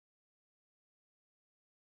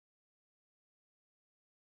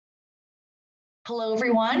Hello,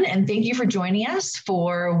 everyone, and thank you for joining us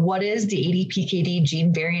for what is the ADPKD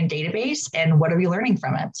gene variant database and what are we learning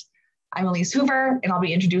from it? I'm Elise Hoover, and I'll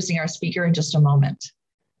be introducing our speaker in just a moment.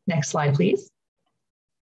 Next slide, please.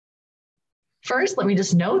 First, let me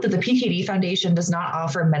just note that the PKD Foundation does not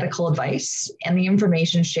offer medical advice, and the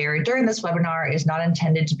information shared during this webinar is not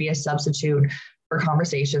intended to be a substitute for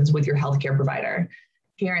conversations with your healthcare provider.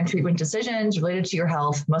 Care and treatment decisions related to your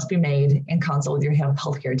health must be made in consult with your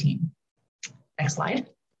healthcare team. Next slide.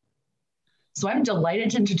 So I'm delighted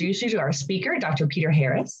to introduce you to our speaker, Dr. Peter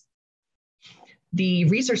Harris. The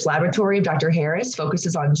research laboratory of Dr. Harris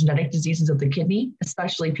focuses on genetic diseases of the kidney,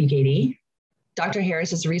 especially PKD. Dr.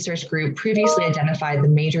 Harris's research group previously identified the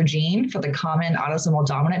major gene for the common autosomal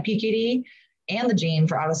dominant PKD and the gene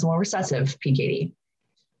for autosomal recessive PKD.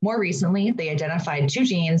 More recently, they identified 2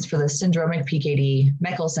 genes for the syndromic PKD,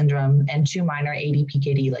 Meckel syndrome, and 2 minor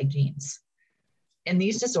ADPKD-like genes. In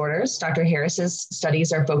these disorders, Dr. Harris's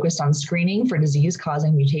studies are focused on screening for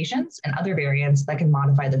disease-causing mutations and other variants that can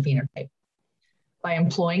modify the phenotype. By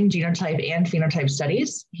employing genotype and phenotype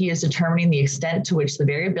studies, he is determining the extent to which the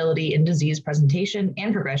variability in disease presentation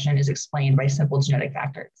and progression is explained by simple genetic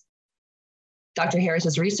factors. Dr.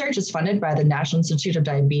 Harris's research is funded by the National Institute of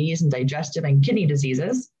Diabetes and Digestive and Kidney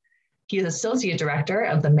Diseases. He is Associate Director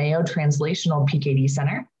of the Mayo Translational PKD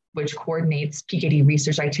Center, which coordinates PKD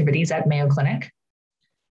research activities at Mayo Clinic.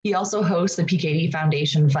 He also hosts the PKD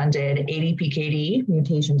Foundation-funded ADPKD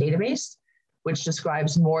mutation database, which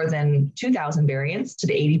describes more than 2,000 variants to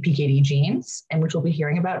the ADPKD genes, and which we'll be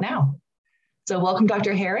hearing about now. So welcome,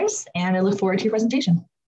 Dr. Harris, and I look forward to your presentation.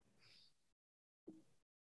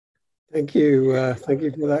 Thank you. Thank you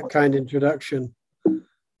for that kind introduction.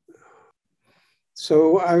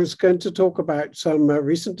 So I was going to talk about some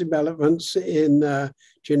recent developments in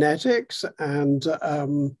genetics and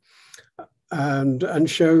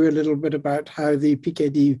show you a little bit about how the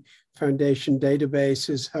PKD Foundation database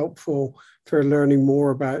is helpful for learning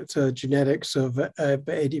more about genetics of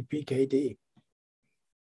ADPKD.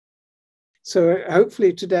 So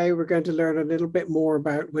hopefully today we're going to learn a little bit more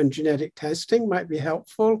about when genetic testing might be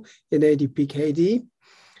helpful in ADPKD,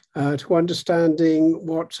 to understanding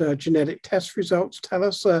what genetic test results tell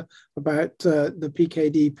us about the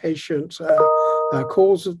PKD patient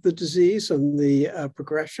cause of the disease and the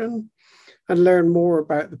progression, and learn more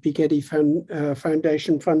about the PKD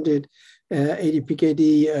Foundation-funded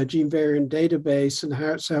ADPKD gene variant database and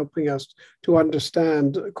how it's helping us to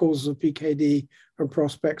understand causes of PKD and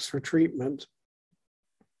prospects for treatment.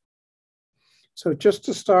 So just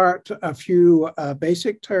to start, a few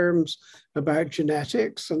basic terms about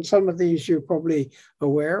genetics, and some of these you're probably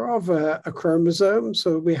aware of, a chromosome.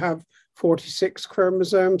 So we have 46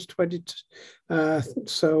 chromosomes,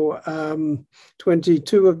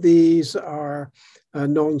 22 of these are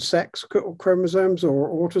non-sex chromosomes or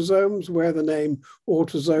autosomes, where the name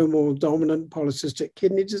autosomal dominant polycystic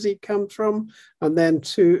kidney disease comes from, and then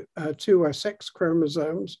two are sex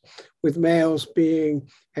chromosomes, with males being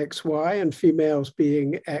XY and females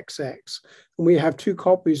being XX. And we have 2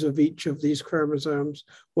 copies of each of these chromosomes,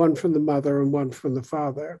 one from the mother and one from the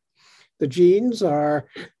father. The genes are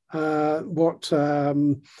what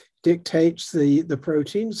dictates the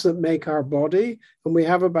proteins that make our body. And we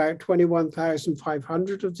have about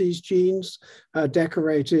 21,500 of these genes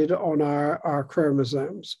decorated on our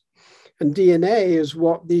chromosomes. And DNA is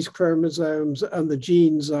what these chromosomes and the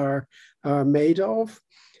genes are made of.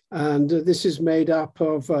 And this is made up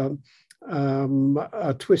of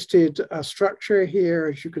a twisted structure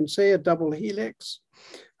here, as you can see, a double helix,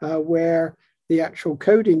 where the actual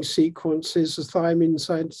coding sequences, the thymine,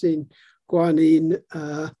 cytosine, guanine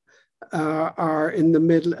are in the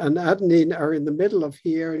middle, and adenine are in the middle of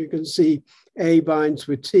here. And you can see A binds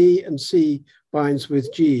with T and C binds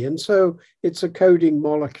with G. And so it's a coding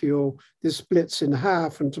molecule. This splits in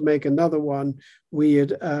half, and to make another one,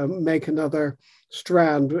 we'd make another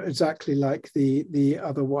strand exactly like the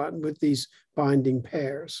other one with these binding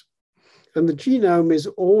pairs. And the genome is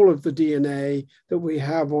all of the DNA that we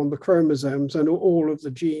have on the chromosomes and all of the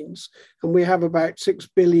genes. And we have about 6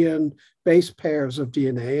 billion base pairs of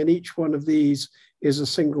DNA, and each one of these is a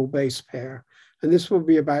single base pair. And this will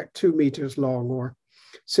be about 2 meters long, or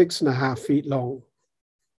 6.5 feet long.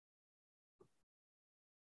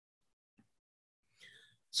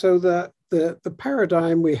 So the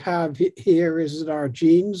paradigm we have here is that our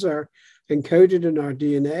genes are encoded in our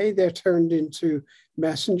DNA. They're turned into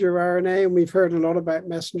messenger RNA, and we've heard a lot about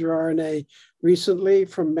messenger RNA recently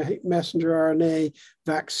from messenger RNA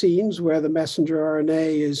vaccines, where the messenger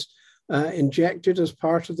RNA is injected as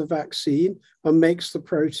part of the vaccine and makes the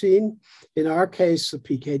protein. In our case, the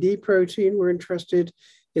PKD protein we're interested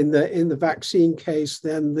In the vaccine case,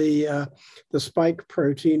 then the spike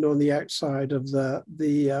protein on the outside of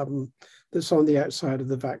that's on the outside of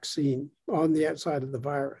the vaccine, on the outside of the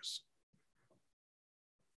virus.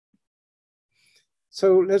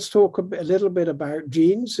 So let's talk a little bit about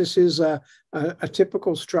genes. This is a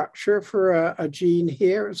typical structure for a gene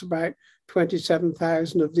here. It's about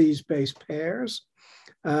 27,000 of these base pairs.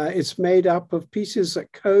 It's made up of pieces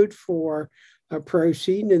that code for a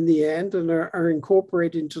protein in the end and are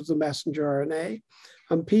incorporated into the messenger RNA,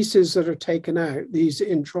 and pieces that are taken out, these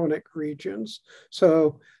intronic regions.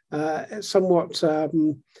 So somewhat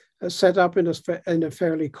set up in a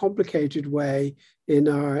fairly complicated way in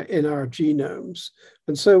our genomes.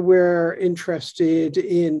 And so we're interested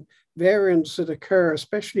in variants that occur,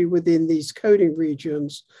 especially within these coding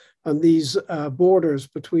regions and these borders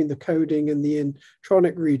between the coding and the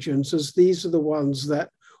intronic regions, as these are the ones that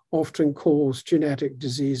often cause genetic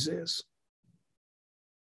diseases.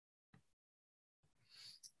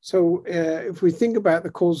 So if we think about the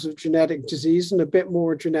cause of genetic disease and a bit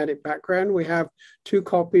more genetic background, we have 2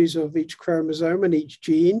 copies of each chromosome and each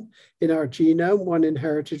gene in our genome, one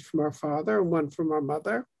inherited from our father and one from our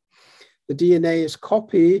mother. The DNA is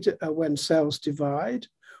copied when cells divide,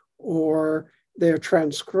 or they're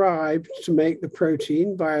transcribed to make the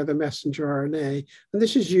protein via the messenger RNA. And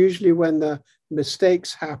this is usually when the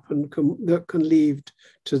mistakes happen that can lead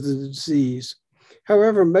to the disease.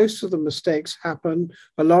 However, most of the mistakes happen.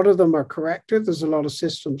 A lot of them are corrected. There's a lot of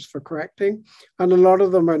systems for correcting, and a lot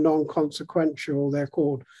of them are non-consequential. They're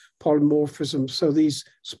called polymorphisms. So these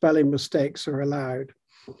spelling mistakes are allowed.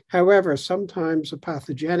 However, sometimes a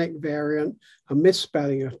pathogenic variant, a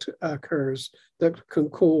misspelling occurs that can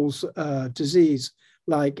cause disease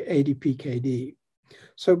like ADPKD.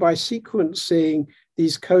 So by sequencing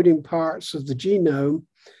these coding parts of the genome,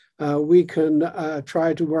 we can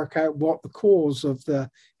try to work out what the cause of the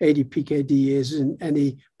ADPKD is in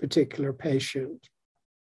any particular patient.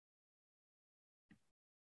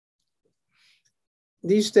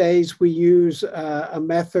 These days, we use a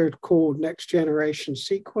method called next generation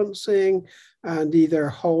sequencing and either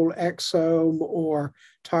whole exome or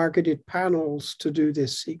targeted panels to do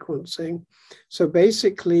this sequencing. So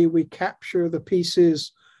basically, we capture the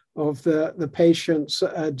pieces of the patient's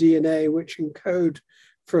DNA which encode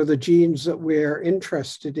for the genes that we're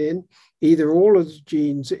interested in, either all of the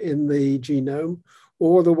genes in the genome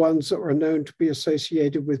or the ones that were known to be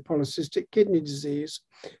associated with polycystic kidney disease.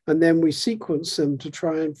 And then we sequence them to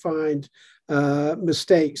try and find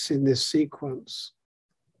mistakes in this sequence.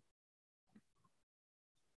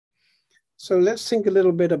 So let's think a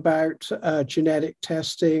little bit about genetic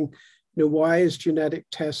testing. Why is genetic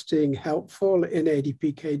testing helpful in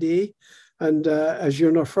ADPKD? And as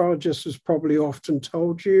your nephrologist has probably often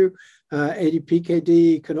told you,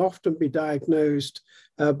 ADPKD can often be diagnosed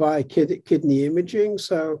by kidney imaging.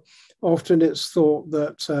 So often it's thought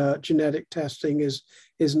that genetic testing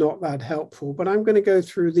is not that helpful. But I'm going to go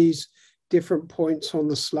through these different points on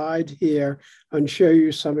the slide here and show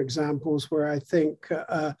you some examples where I think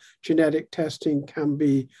genetic testing can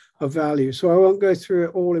be of value. So I won't go through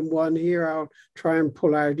it all in one here. I'll try and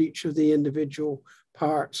pull out each of the individual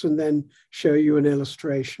parts and then show you an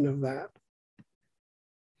illustration of that.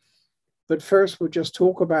 But first, we'll just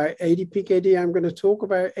talk about ADPKD. I'm going to talk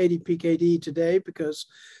about ADPKD today because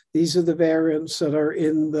these are the variants that are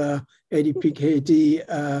in the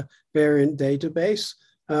ADPKD variant database.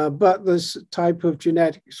 But this type of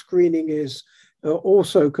genetic screening is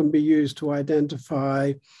also can be used to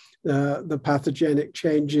identify the pathogenic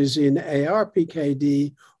changes in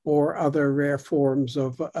ARPKD or other rare forms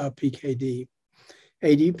of PKD.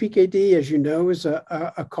 ADPKD, as you know, is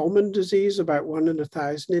a common disease. About 1 in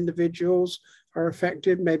 1,000 individuals are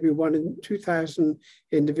affected, maybe 1 in 2,000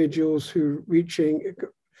 individuals who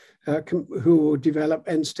develop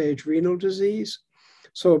end-stage renal disease.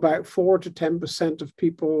 So about 4 to 10% of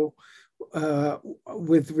people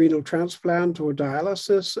with renal transplant or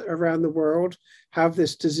dialysis around the world have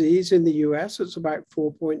this disease. In the US, it's about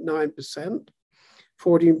 4.9%.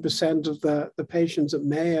 14% of the patients at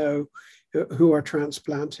Mayo who are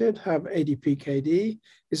transplanted have ADPKD.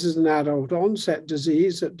 This is an adult onset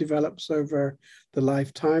disease that develops over the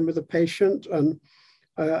lifetime of the patient. And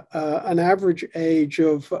an average age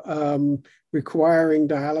of requiring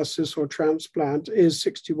dialysis or transplant is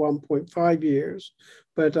 61.5 years.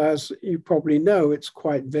 But as you probably know, it's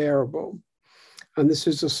quite variable. And this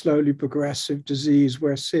is a slowly progressive disease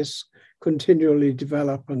where cysts continually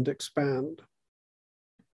develop and expand.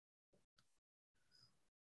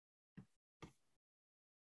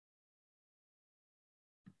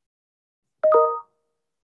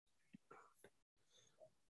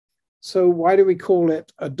 So why do we call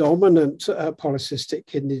it a dominant polycystic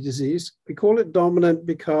kidney disease? We call it dominant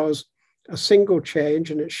because a single change,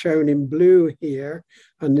 and it's shown in blue here,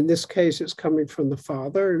 and in this case it's coming from the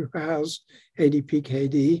father who has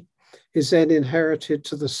ADPKD, is then inherited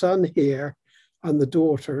to the son here and the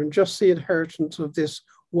daughter, and just the inheritance of this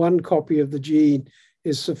one copy of the gene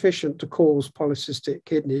is sufficient to cause polycystic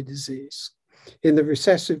kidney disease. In the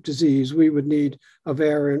recessive disease, we would need a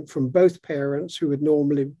variant from both parents who would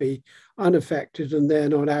normally be unaffected, and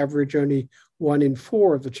then on average, only 1 in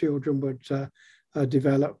 4 of the children would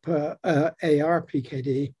develop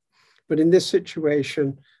ARPKD. But in this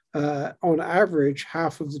situation, on average,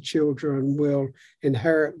 half of the children will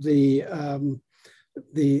inherit the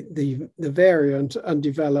variant and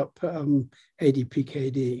develop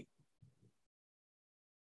ADPKD.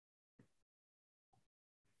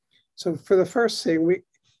 So for the first thing,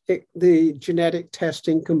 the genetic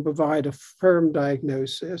testing can provide a firm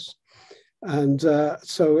diagnosis. And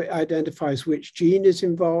so it identifies which gene is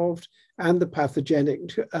involved and the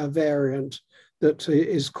pathogenic variant that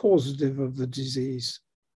is causative of the disease.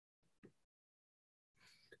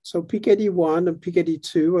 So PKD1 and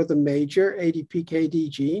PKD2 are the major ADPKD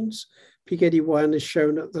genes. PKD1 is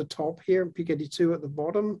shown at the top here, and PKD2 at the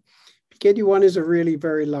bottom. PKD1 is a really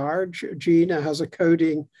very large gene. It has a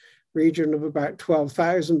coding region of about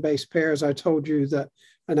 12,000 base pairs. I told you that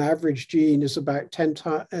an average gene is about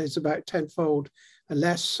 10-fold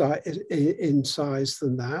less in size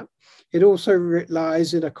than that. It also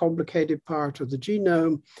lies in a complicated part of the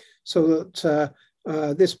genome, so that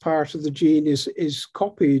this part of the gene is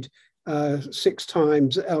copied 6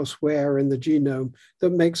 times elsewhere in the genome.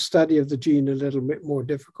 That makes study of the gene a little bit more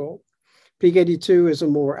difficult. PKD2 is a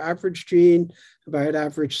more average gene, about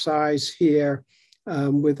average size here,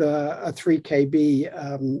 with a 3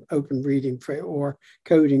 kb open reading or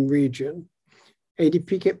coding region.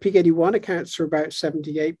 PKD1 accounts for about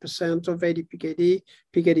 78% of ADPKD,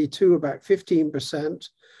 PKD2 about 15%.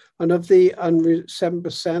 And of the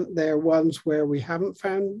 7%, there are ones where we haven't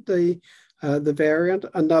found the variant.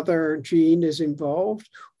 Another gene is involved,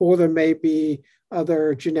 or there may be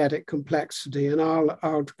other genetic complexity. And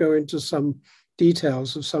I'll go into some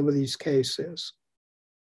details of some of these cases.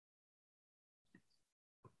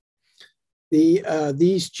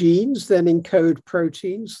 These genes then encode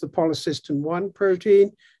proteins, the polycystin-1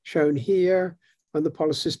 protein shown here, and the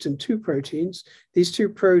polycystin-2 proteins. These 2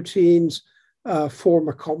 proteins form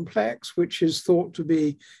a complex, which is thought to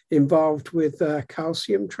be involved with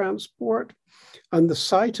calcium transport. And the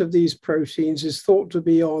site of these proteins is thought to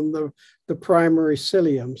be on the primary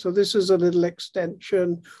cilium. So this is a little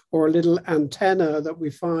extension or a little antenna that we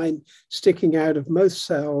find sticking out of most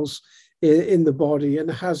cells in the body,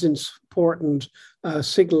 and has important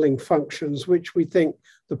signaling functions, which we think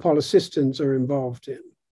the polycystins are involved in.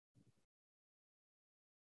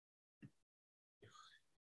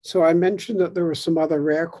 So I mentioned that there are some other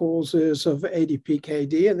rare causes of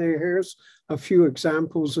ADPKD, and here's a few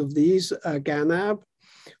examples of these. GANAB,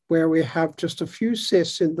 where we have just a few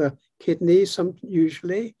cysts in the kidney,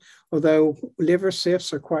 usually, although liver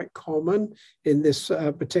cysts are quite common in this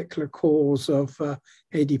particular cause of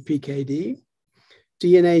ADPKD.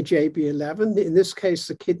 DNA JB11, in this case,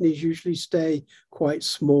 the kidneys usually stay quite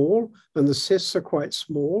small and the cysts are quite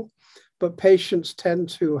small, but patients tend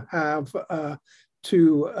to have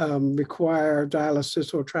require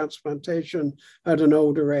dialysis or transplantation at an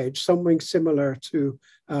older age, something similar to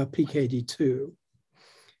PKD2.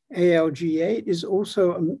 ALG8 is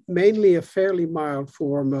also mainly a fairly mild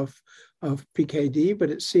form of PKD, but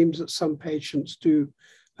it seems that some patients do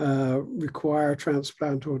require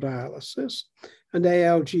transplant or dialysis. And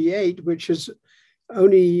ALG8, which is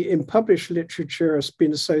only in published literature has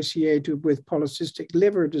been associated with polycystic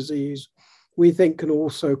liver disease, we think can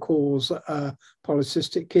also cause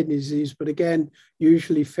polycystic kidney disease, but again,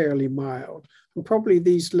 usually fairly mild. And probably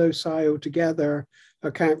these loci altogether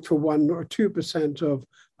account for 1 or 2%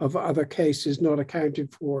 of other cases not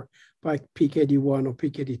accounted for by PKD1 or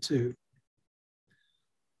PKD2.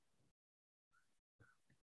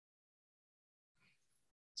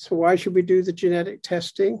 So why should we do the genetic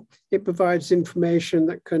testing? It provides information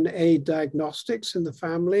that can aid diagnostics in the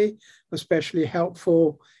family, especially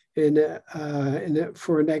helpful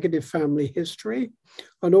for a negative family history.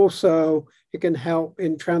 And also it can help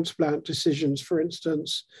in transplant decisions. For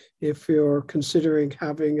instance, if you're considering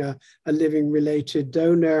having a living related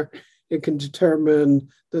donor, it can determine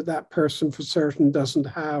that that person for certain doesn't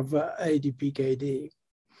have ADPKD.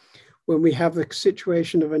 When we have the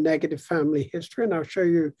situation of a negative family history, and I'll show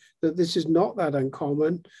you that this is not that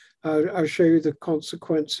uncommon, I'll show you the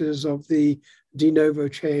consequences of the de novo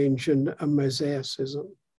change and mosaicism.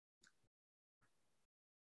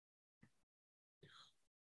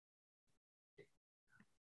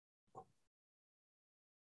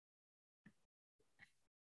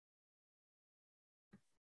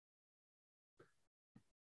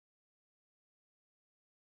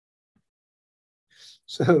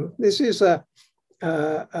 So this is a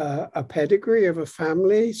pedigree of a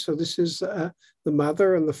family. So this is the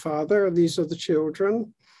mother and the father. These are the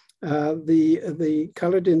children. The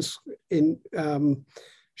colored in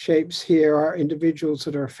shapes here are individuals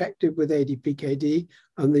that are affected with ADPKD,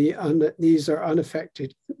 and these are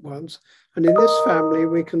unaffected ones. And in this family,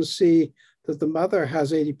 we can see that the mother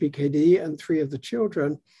has ADPKD and 3 of the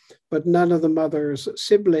children, but none of the mother's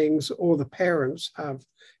siblings or the parents have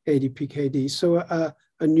ADPKD. So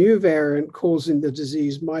a new variant causing the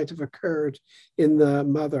disease might have occurred in the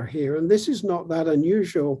mother here. And this is not that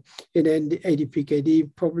unusual in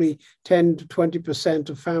ADPKD. Probably 10 to 20%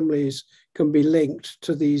 of families can be linked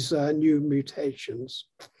to these new mutations.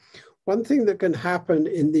 One thing that can happen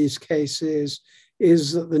in these cases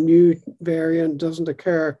is that the new variant doesn't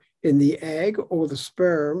occur in the egg or the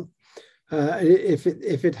sperm. If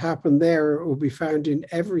it happened there, it will be found in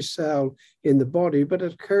every cell in the body, but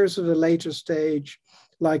it occurs at a later stage,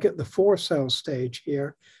 like at the 4-cell stage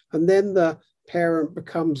here. And then the patient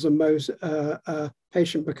becomes a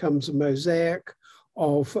mosaic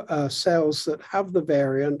of cells that have the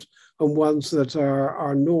variant and ones that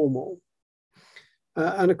are normal.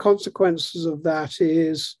 And the consequences of that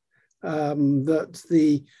is that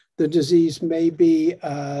the disease may be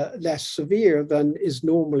less severe than is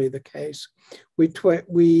normally the case. We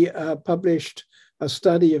published a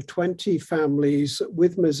study of 20 families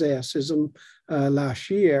with mosaicism last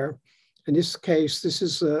year. In this case, this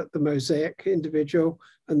is the mosaic individual,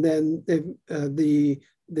 and then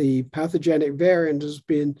the pathogenic variant has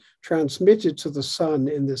been transmitted to the son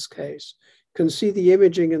in this case. You can see the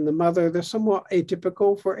imaging in the mother. They're somewhat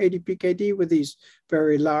atypical for ADPKD with these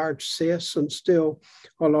very large cysts and still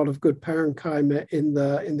a lot of good parenchyma in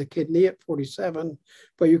the kidney at 47.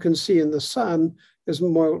 But you can see in the son, there's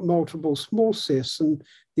multiple small cysts, and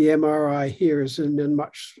the MRI here is in a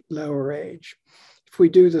much lower age. If we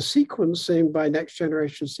do the sequencing by next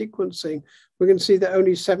generation sequencing, we can see that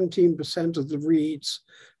only 17% of the reads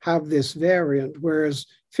have this variant, whereas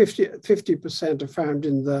 50% are found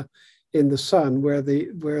in the son where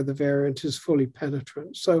the variant is fully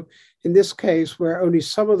penetrant. So in this case, where only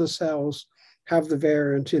some of the cells have the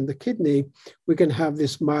variant in the kidney, we can have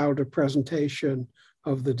this milder presentation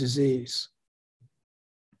of the disease.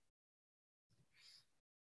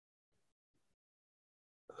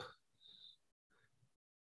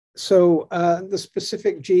 So the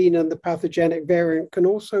specific gene and the pathogenic variant can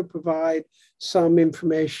also provide some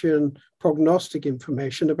information, prognostic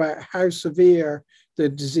information about how severe the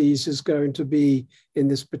disease is going to be in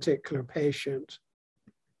this particular patient.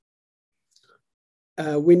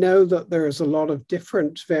 We know that there is a lot of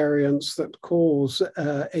different variants that cause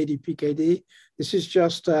ADPKD. This is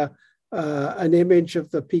just an image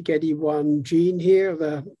of the PKD1 gene here,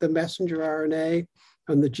 the messenger RNA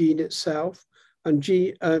and the gene itself. And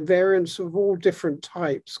variants of all different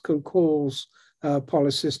types can cause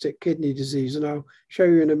polycystic kidney disease. And I'll show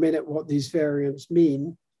you in a minute what these variants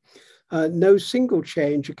mean. No single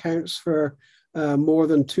change accounts for more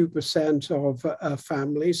than 2% of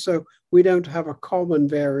families. So we don't have a common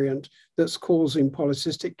variant that's causing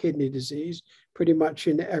polycystic kidney disease pretty much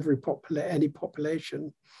in any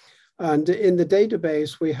population. And in the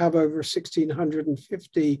database, we have over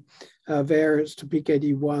 1,650 variants to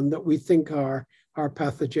PKD1 that we think are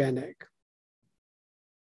pathogenic.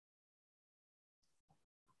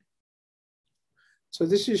 So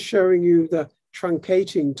this is showing you the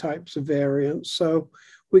truncating types of variants. So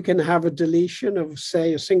we can have a deletion of,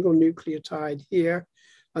 say, a single nucleotide here,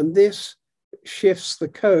 and this shifts the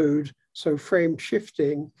code, so frame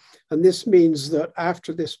shifting. And this means that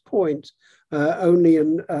after this point, only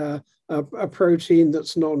a protein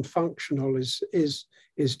that's non-functional is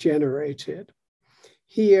generated.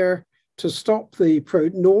 Here, to stop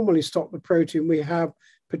normally stop the protein, we have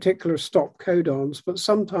particular stop codons, but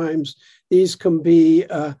sometimes these can be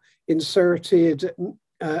inserted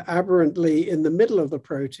aberrantly in the middle of the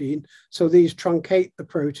protein. So these truncate the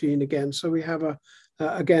protein again. So we have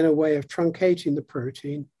again a way of truncating the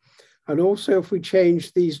protein. And also if we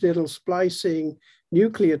change these little splicing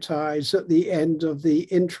nucleotides at the end of the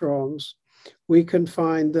introns, we can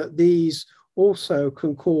find that these also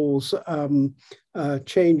can cause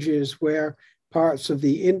changes where parts of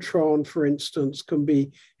the intron, for instance, can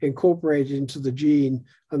be incorporated into the gene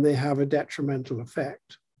and they have a detrimental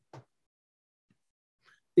effect.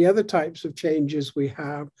 The other types of changes we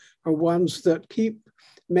have are ones that keep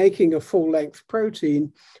making a full-length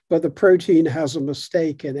protein, but the protein has a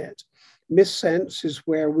mistake in it. Missense is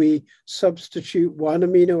where we substitute one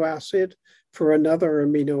amino acid for another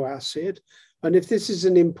amino acid. And if this is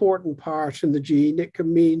an important part in the gene, it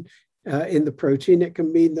can mean in the protein. It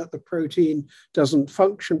can mean that the protein doesn't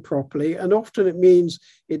function properly, and often it means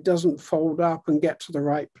it doesn't fold up and get to the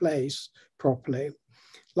right place properly.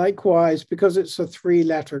 Likewise, because it's a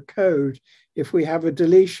 3-letter code, if we have a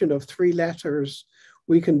deletion of 3 letters,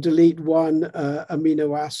 we can delete one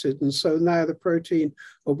amino acid. And so now the protein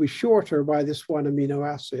will be shorter by this one amino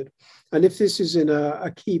acid. And if this is in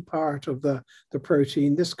a key part of the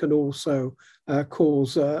protein, this can also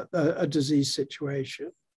cause a disease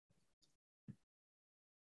situation.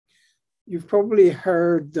 You've probably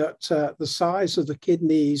heard that the size of the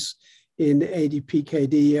kidneys in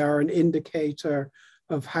ADPKD are an indicator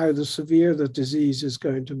of how severe the disease is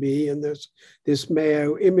going to be. And there's this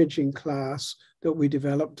Mayo imaging class that we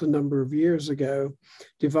developed a number of years ago,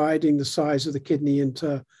 dividing the size of the kidney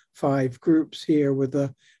into 5 groups here, with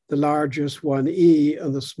the largest 1E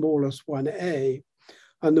and the smallest 1A.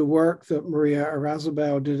 And the work that Maria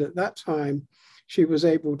Arrazabal did at that time, she was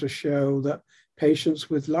able to show that patients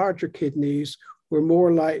with larger kidneys were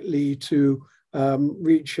more likely to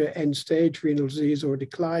reach end-stage renal disease or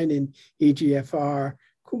decline in EGFR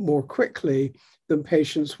more quickly than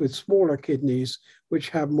patients with smaller kidneys, which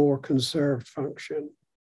have more conserved function.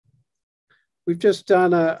 We've just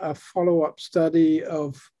done a follow-up study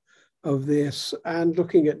of this and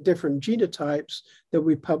looking at different genotypes that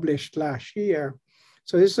we published last year.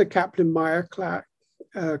 So this is a Kaplan-Meier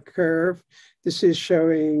curve. This is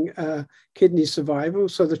showing kidney survival,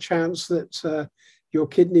 so the chance that your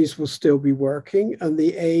kidneys will still be working, and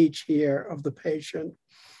the age here of the patient.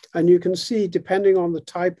 And you can see, depending on the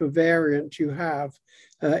type of variant you have,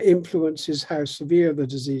 influences how severe the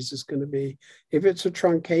disease is going to be. If it's a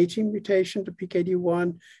truncating mutation to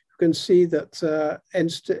PKD1, you can see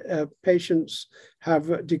that patients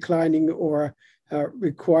have declining or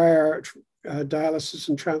require dialysis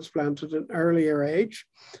and transplant at an earlier age,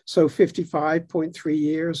 so 55.3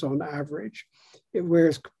 years on average.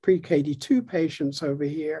 Whereas pre-KD2 patients over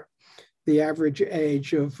here, the average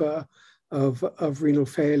age of renal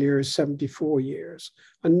failure is 74 years.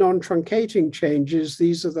 And non-truncating changes,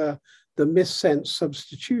 these are the missense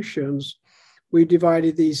substitutions. We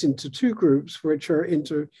divided these into 2 groups, which are in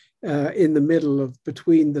the middle of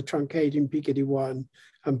between the truncating PKD1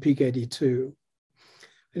 and PKD2.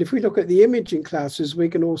 And if we look at the imaging classes, we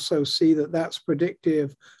can also see that that's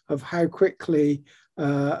predictive of how quickly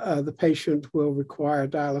the patient will require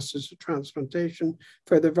dialysis or transplantation.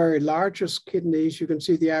 For the very largest kidneys, you can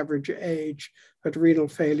see the average age at renal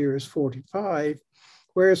failure is 45,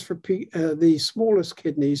 whereas for the smallest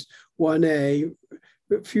kidneys, 1A,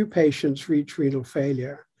 few patients reach renal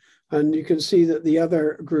failure. And you can see that the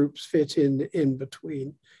other groups fit in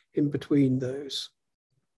between those.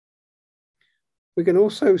 We can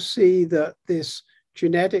also see that this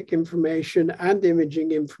genetic information and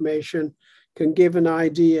imaging information can give an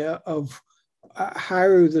idea of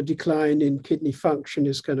how the decline in kidney function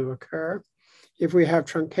is going to occur. If we have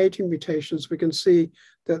truncating mutations, we can see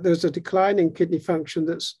that there's a decline in kidney function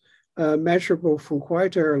that's measurable from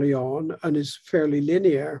quite early on and is fairly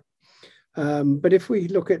linear. But if we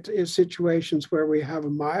look at situations where we have a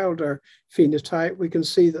milder phenotype, we can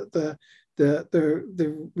see that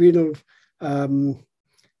the renal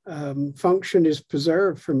function is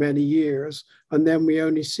preserved for many years, and then we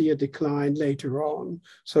only see a decline later on.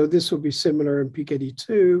 So this will be similar in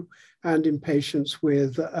PKD2 and in patients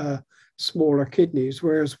with smaller kidneys,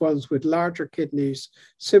 whereas ones with larger kidneys,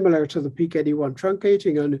 similar to the PKD1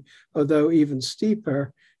 truncating, and although even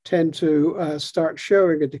steeper, tend to start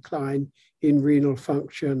showing a decline in renal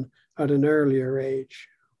function at an earlier age.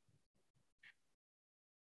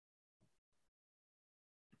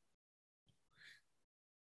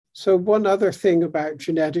 So one other thing about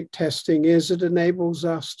genetic testing is it enables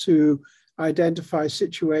us to identify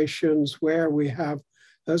situations where we have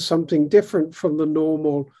something different from the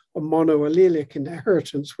normal monoallelic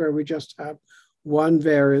inheritance, where we just have one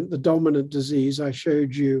variant, the dominant disease I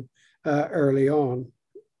showed you early on.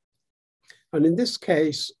 And in this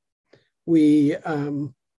case, we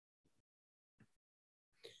have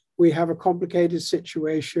a complicated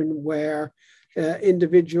situation where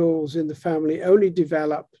individuals in the family only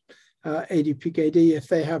develop ADPKD if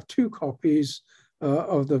they have 2 copies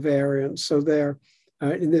of the variant. So they're,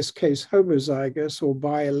 in this case, homozygous or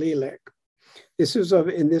biallelic. This is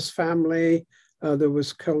in this family, there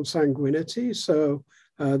was consanguinity, so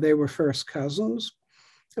they were first cousins.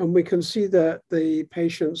 And we can see that the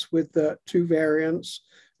patients with the 2 variants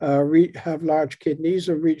have large kidneys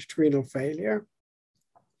or reached renal failure,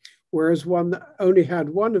 whereas one that only had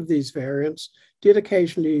one of these variants did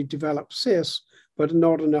occasionally develop cysts, but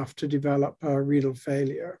not enough to develop renal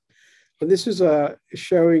failure. And this is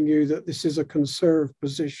showing you that this is a conserved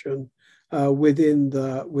position within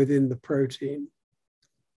the protein.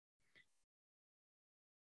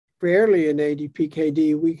 Rarely in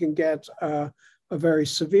ADPKD, we can get a very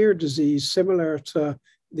severe disease similar to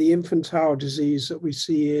the infantile disease that we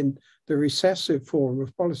see in the recessive form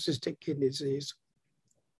of polycystic kidney disease.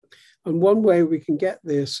 And one way we can get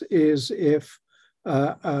this is if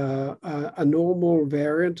a normal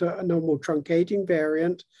variant, a normal truncating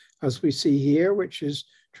variant, as we see here, which is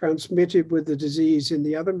transmitted with the disease in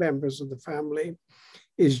the other members of the family,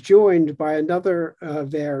 is joined by another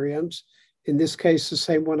variant, in this case, the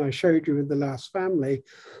same one I showed you in the last family,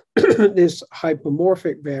 this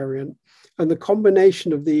hypomorphic variant. And the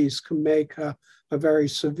combination of these can make a very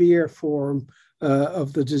severe form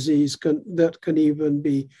of the disease that can even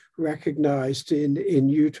be recognized in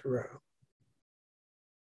utero.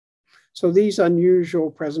 So these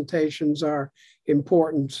unusual presentations are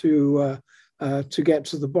important to get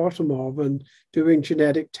to the bottom of, and doing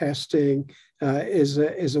genetic testing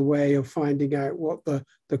is a way of finding out what the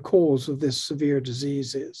cause of this severe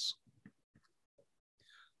disease is.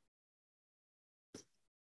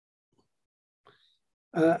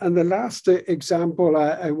 And the last example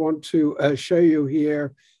I want to show you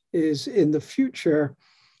here is in the future,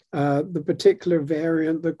 the particular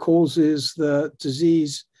variant that causes the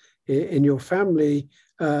disease in your family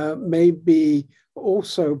may be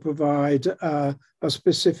also provide a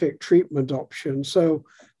specific treatment option. So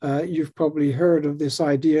you've probably heard of this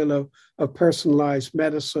ideal of personalized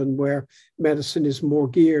medicine, where medicine is more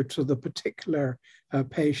geared to the particular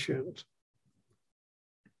patient.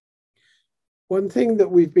 One thing that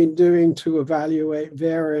we've been doing to evaluate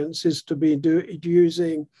variants is to be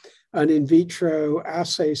using an in vitro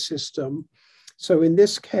assay system. So in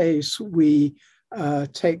this case, we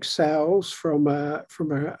take cells from a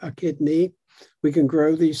kidney. We can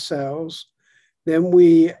grow these cells. Then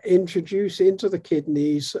we introduce into the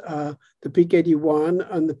kidneys the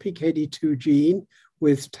PKD1 and the PKD2 gene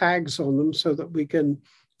with tags on them so that we can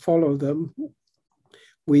follow them.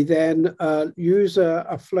 We then use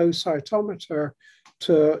a flow cytometer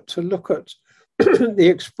to look at the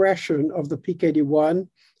expression of the PKD1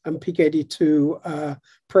 and PKD2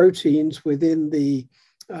 proteins within the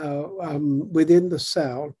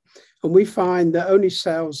cell. And we find that only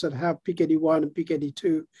cells that have PKD1 and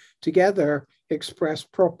PKD2 together express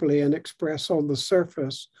properly and express on the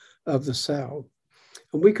surface of the cell.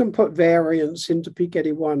 And we can put variants into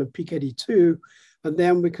PKD1 and PKD2, and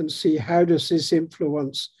then we can see how does this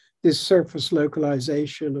influence this surface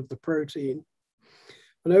localization of the protein.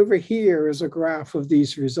 And over here is a graph of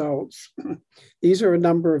these results. These are a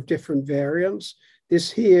number of different variants.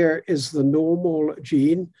 This here is the normal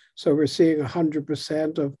gene. So we're seeing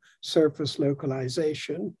 100% of surface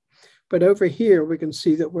localization. But over here, we can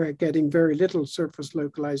see that we're getting very little surface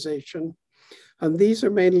localization. And these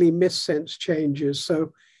are mainly missense changes.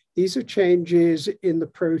 So these are changes in the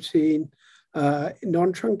protein,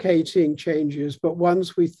 non-truncating changes, but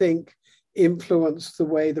ones we think influence the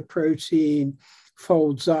way the protein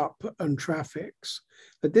folds up and traffics.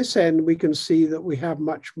 At this end, we can see that we have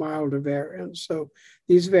much milder variants. So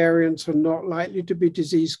these variants are not likely to be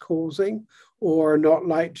disease-causing or not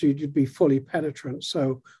likely to be fully penetrant,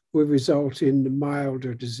 so will result in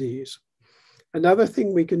milder disease. Another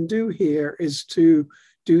thing we can do here is to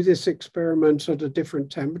do this experiment at a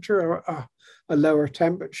different temperature, or a lower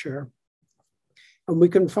temperature. And we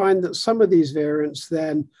can find that some of these variants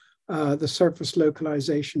then, the surface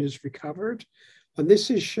localization is recovered. And this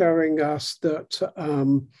is showing us that,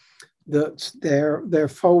 they're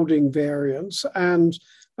folding variants, and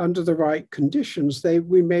under the right conditions,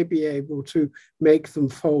 we may be able to make them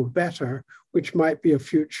fold better, which might be a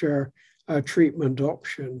future treatment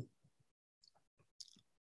option.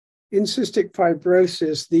 In cystic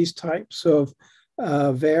fibrosis, these types of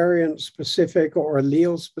variant-specific or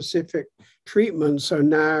allele-specific treatments are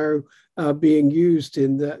now being used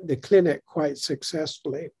in the clinic quite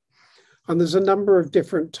successfully. And there's a number of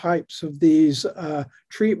different types of these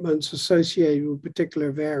treatments associated with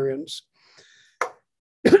particular variants.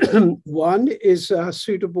 One is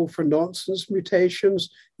suitable for nonsense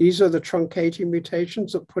mutations. These are the truncating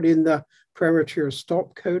mutations that put in the premature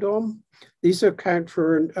stop codon. These account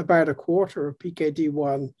for about a quarter of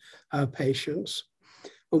PKD1 patients.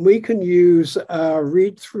 And we can use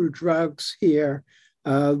read-through drugs here,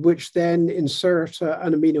 which then insert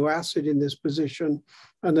an amino acid in this position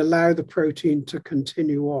and allow the protein to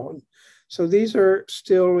continue on. So these are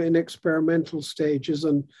still in experimental stages,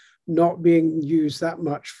 and not being used that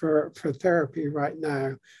much for therapy right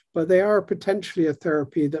now, but they are potentially a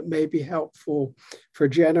therapy that may be helpful for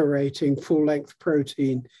generating full-length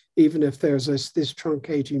protein, even if there's this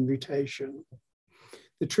truncating mutation.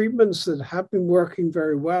 The treatments that have been working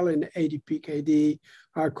very well in ADPKD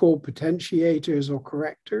are called potentiators or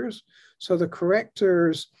correctors. So the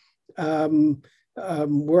correctors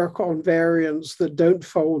work on variants that don't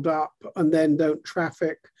fold up and then don't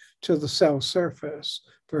traffic to the cell surface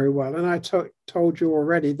very well. And I told you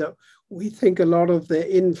already that we think a lot of the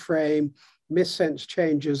in-frame missense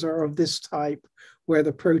changes are of this type, where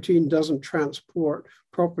the protein doesn't transport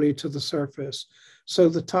properly to the surface. So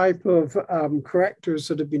the type of correctors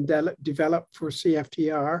that have been developed for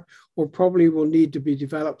CFTR, or probably will need to be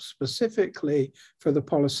developed specifically for the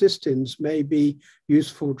polycystins, may be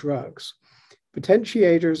useful drugs.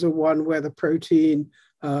 Potentiators are one where the protein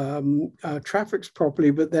traffics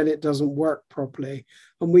properly, but then it doesn't work properly.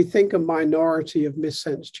 And we think a minority of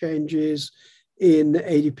missense changes in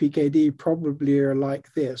ADPKD probably are like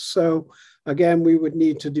this. So again, we would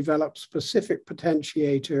need to develop specific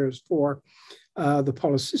potentiators for the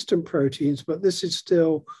polycystin proteins, but this is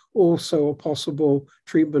still also a possible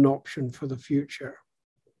treatment option for the future.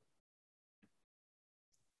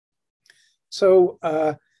 So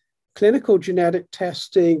clinical genetic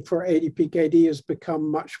testing for ADPKD has become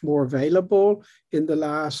much more available in the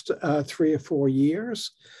last 3 or 4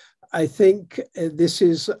 years. I think this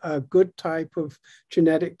is a good type of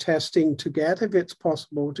genetic testing to get, if it's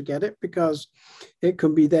possible to get it, because it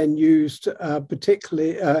can be then used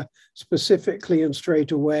particularly, specifically and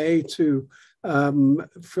straight away to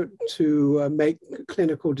make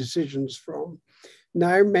clinical decisions from.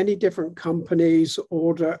 Now, many different companies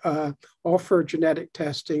offer genetic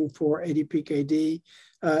testing for ADPKD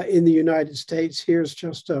in the United States. Here's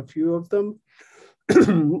just a few of them.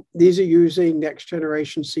 These are using next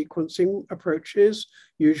generation sequencing approaches,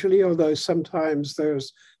 usually, although sometimes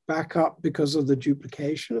there's backup because of the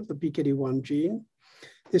duplication of the PKD1 gene.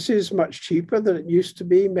 This is much cheaper than it used to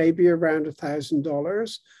be, maybe around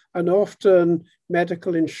 $1,000. And often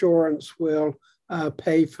medical insurance will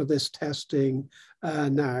pay for this testing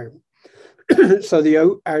now. So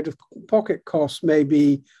the out-of-pocket cost may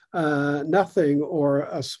be nothing or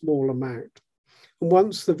a small amount. And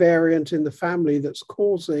once the variant in the family that's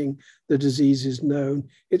causing the disease is known,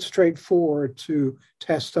 it's straightforward to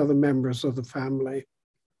test other members of the family.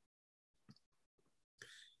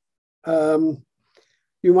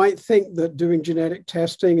 You might think that doing genetic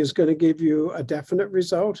testing is going to give you a definite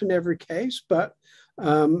result in every case, but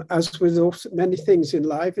as with many things in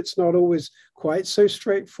life, it's not always quite so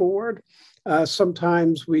straightforward.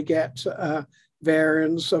 Sometimes we get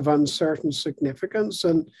variants of uncertain significance,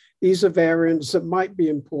 and these are variants that might be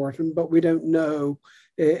important, but we don't know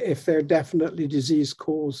if they're definitely disease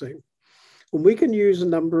causing. And we can use a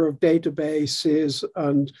number of databases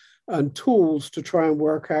and tools to try and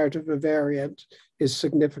work out if a variant is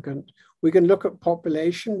significant. We can look at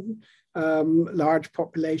population, large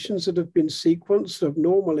populations that have been sequenced of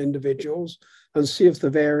normal individuals and see if the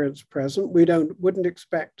variant's present. We wouldn't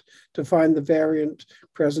expect to find the variant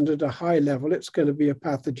present at a high level. It's going to be a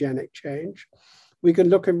pathogenic change. We can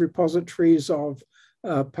look in repositories of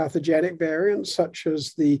pathogenic variants, such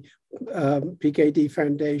as the PKD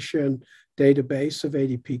Foundation database of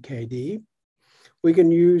ADPKD. We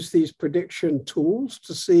can use these prediction tools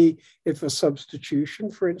to see if a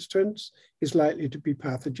substitution, for instance, is likely to be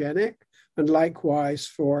pathogenic, and likewise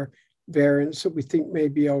for variants that we think may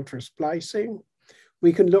be ultra-splicing.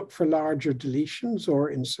 We can look for larger deletions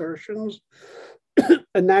or insertions.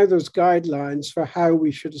 And now there's guidelines for how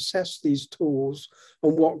we should assess these tools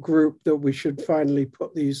and what group that we should finally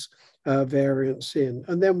put these variants in.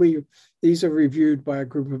 And then these are reviewed by a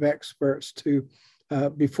group of experts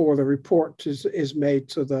before the report is made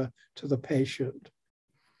to the patient.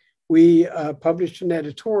 We published an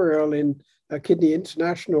editorial in Kidney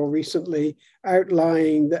International recently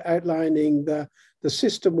outlining the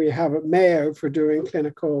system we have at Mayo for doing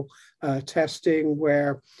clinical testing,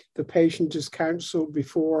 where the patient is counseled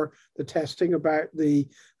before the testing about the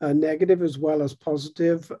negative as well as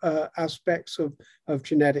positive aspects of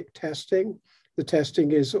genetic testing. The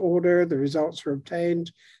testing is ordered, the results are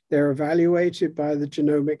obtained, they're evaluated by the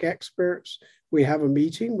genomic experts. We have a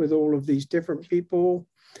meeting with all of these different people.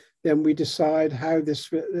 Then we decide how this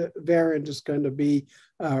variant is going to be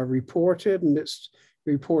reported, and it's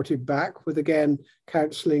reported back with, again,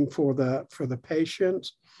 counseling for the patient.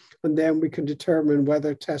 And then we can determine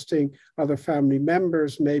whether testing other family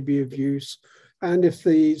members may be of use. And if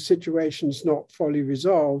the situation is not fully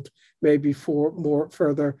resolved, maybe more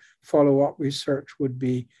further follow-up research would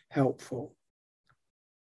be helpful.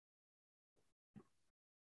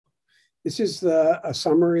 This is a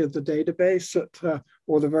summary of the database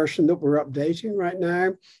or the version that we're updating right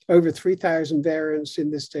now. Over 3,000 variants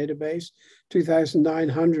in this database,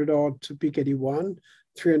 2,900 odd to PKD1,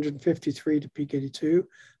 353 to PKD2.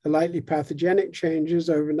 The likely pathogenic changes,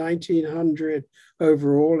 over 1,900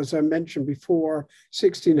 overall. As I mentioned before,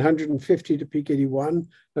 1,650 to PKD1,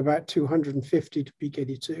 about 250 to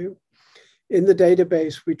PKD2. In the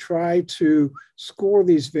database, we try to score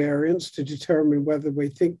these variants to determine whether we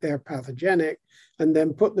think they're pathogenic and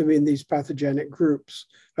then put them in these pathogenic groups,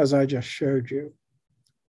 as I just showed you.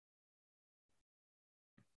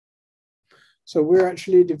 So we're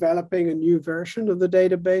actually developing a new version of the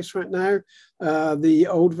database right now. The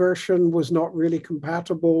old version was not really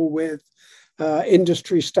compatible with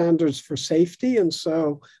industry standards for safety, and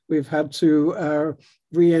so we've had to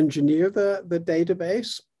re-engineer the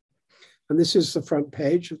database. And this is the front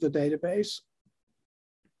page of the database.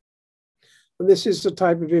 And this is the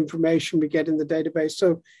type of information we get in the database.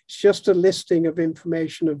 So it's just a listing of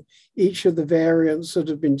information of each of the variants that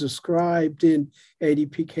have been described in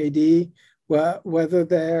ADPKD, whether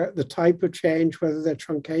they're the type of change, whether they're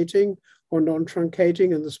truncating or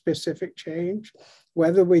non-truncating, and the specific change,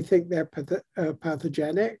 whether we think they're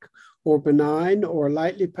pathogenic or benign or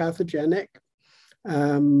lightly pathogenic,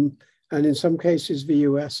 and in some cases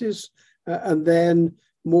VUSs. And then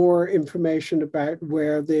more information about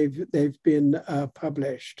where they've been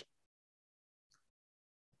published.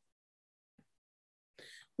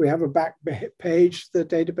 We have a back page, the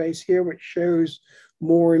database here, which shows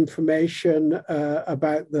more information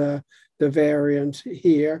about the variant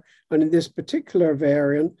here. And in this particular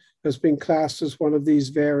variant has been classed as one of these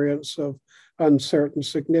variants of uncertain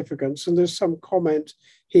significance. And there's some comment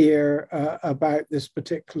here about this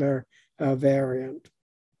particular variant.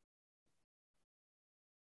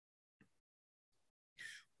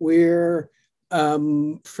 We're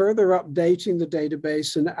further updating the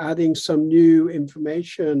database and adding some new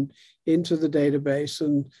information into the database.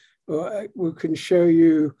 And we can show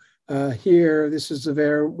you here, this is the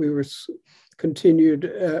variant we were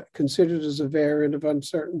considered as a variant of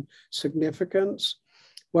uncertain significance.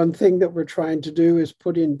 One thing that we're trying to do is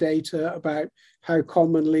put in data about how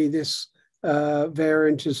commonly this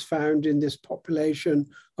variant is found in this population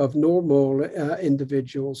of normal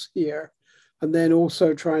individuals here. And then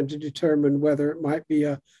also trying to determine whether it might be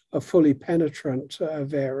a fully penetrant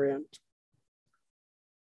variant.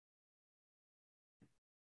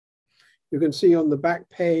 You can see on the back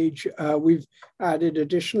page, we've added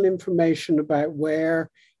additional information about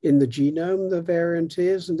where in the genome the variant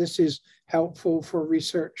is. And this is helpful for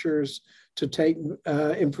researchers to take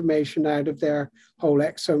information out of their whole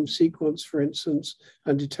exome sequence, for instance,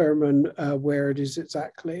 and determine where it is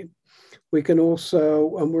exactly. We can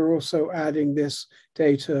also, and we're also adding this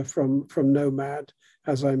data from Nomad,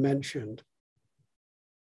 as I mentioned.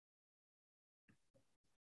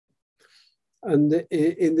 And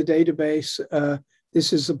in the database,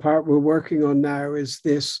 this is the part we're working on now, is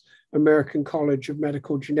this American College of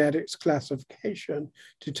Medical Genetics classification,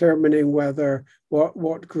 determining whether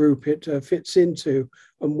what group it fits into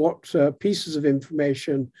and what pieces of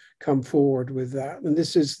information come forward with that. And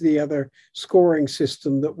this is the other scoring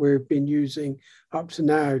system that we've been using up to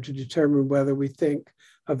now to determine whether we think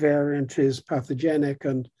a variant is pathogenic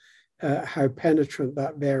and how penetrant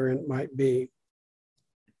that variant might be.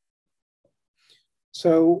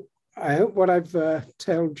 So I hope what I've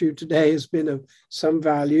told you today has been of some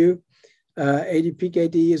value.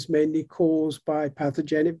 ADPKD is mainly caused by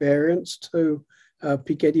pathogenic variants to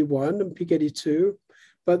PKD1 and PKD2,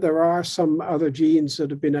 but there are some other genes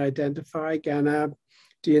that have been identified. GANAB,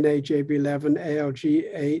 DNA JB11,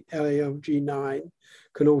 ALG8, LALG9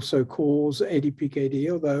 can also cause ADPKD,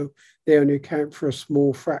 although they only account for a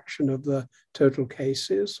small fraction of the total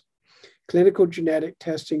cases. Clinical genetic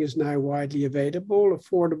testing is now widely available,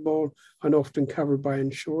 affordable, and often covered by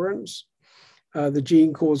insurance. The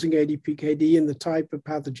gene causing ADPKD and the type of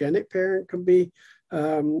pathogenic variant can be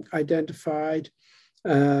identified,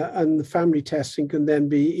 and the family testing can then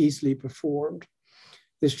be easily performed.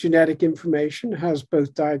 This genetic information has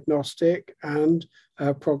both diagnostic and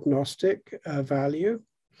prognostic value.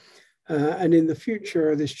 And in the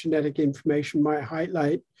future, this genetic information might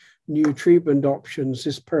highlight new treatment options,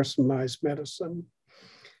 this personalized medicine.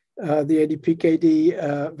 The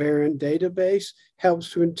ADPKD variant database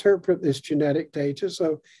helps to interpret this genetic data,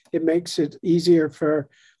 so it makes it easier for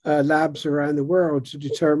labs around the world to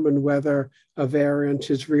determine whether a variant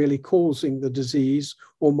is really causing the disease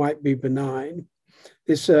or might be benign.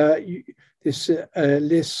 This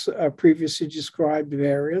lists previously described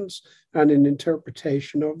variants and an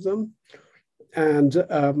interpretation of them. And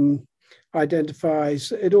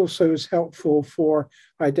it also is helpful for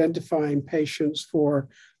identifying patients for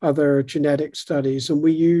other genetic studies. And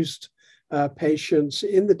we used patients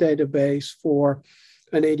in the database for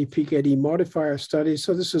an ADPKD modifier study.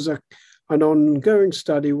 So this is an ongoing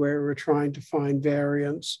study where we're trying to find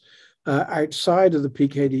variants outside of the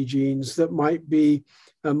PKD genes that might be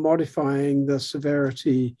modifying the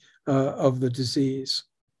severity of the disease.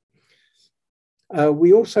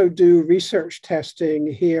 We also do research testing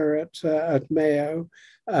here at Mayo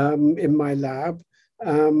in my lab.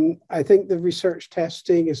 I think the research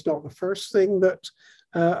testing is not the first thing that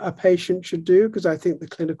a patient should do, because I think the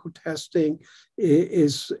clinical testing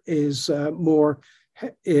is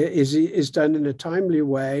done in a timely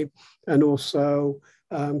way, and also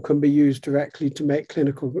can be used directly to make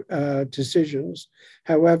clinical decisions.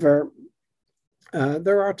 However,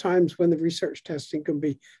 there are times when the research testing can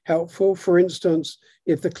be helpful. For instance,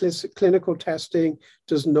 if the clinical testing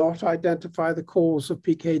does not identify the cause of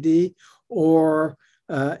PKD, or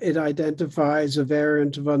it identifies a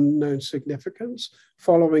variant of unknown significance,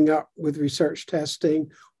 following up with research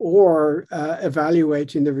testing or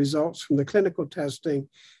evaluating the results from the clinical testing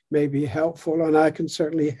may be helpful, and I can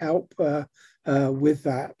certainly help with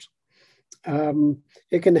that.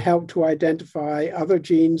 It can help to identify other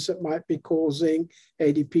genes that might be causing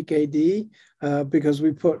ADPKD because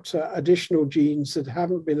we put additional genes that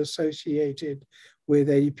haven't been associated with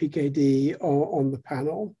ADPKD on the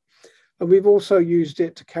panel. And we've also used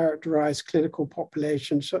it to characterize clinical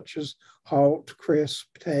populations such as HALT, CRISP,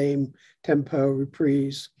 TAME, TEMPO,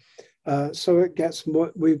 REPRISE. So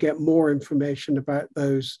we get more information about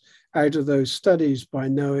those out of those studies by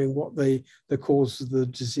knowing what the causes of the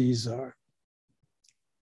disease are.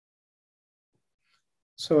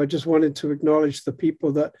 So I just wanted to acknowledge the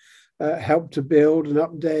people that helped to build and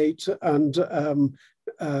update and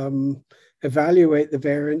evaluate the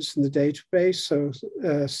variants in the database. So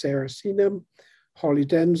Sarah Seenham, Holly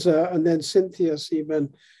Denzer, and then Cynthia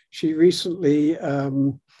Seaman. She recently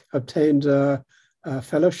obtained a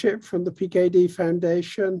fellowship from the PKD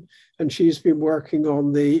Foundation, and she's been working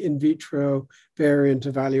on the in vitro variant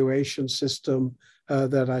evaluation system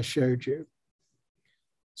that I showed you.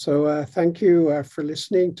 So thank you for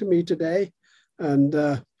listening to me today, and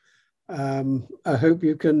I hope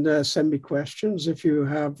you can send me questions if you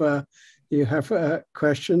have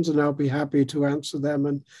questions, and I'll be happy to answer them.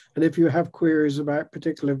 And if you have queries about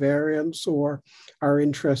particular variants or are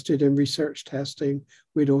interested in research testing,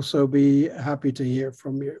 we'd also be happy to hear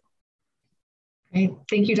from you. Great.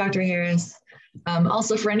 Thank you, Dr. Harris.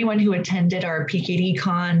 Also, for anyone who attended our PKD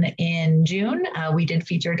Con in June, we did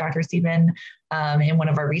feature Dr. Steven in one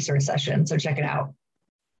of our research sessions, so check it out.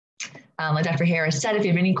 Like Dr. Harris said, if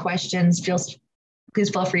you have any questions, please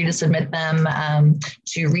feel free to submit them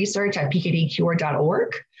to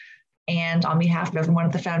research@pkdcure.org. And on behalf of everyone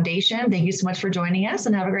at the Foundation, thank you so much for joining us,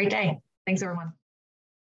 and have a great day. Thanks, everyone.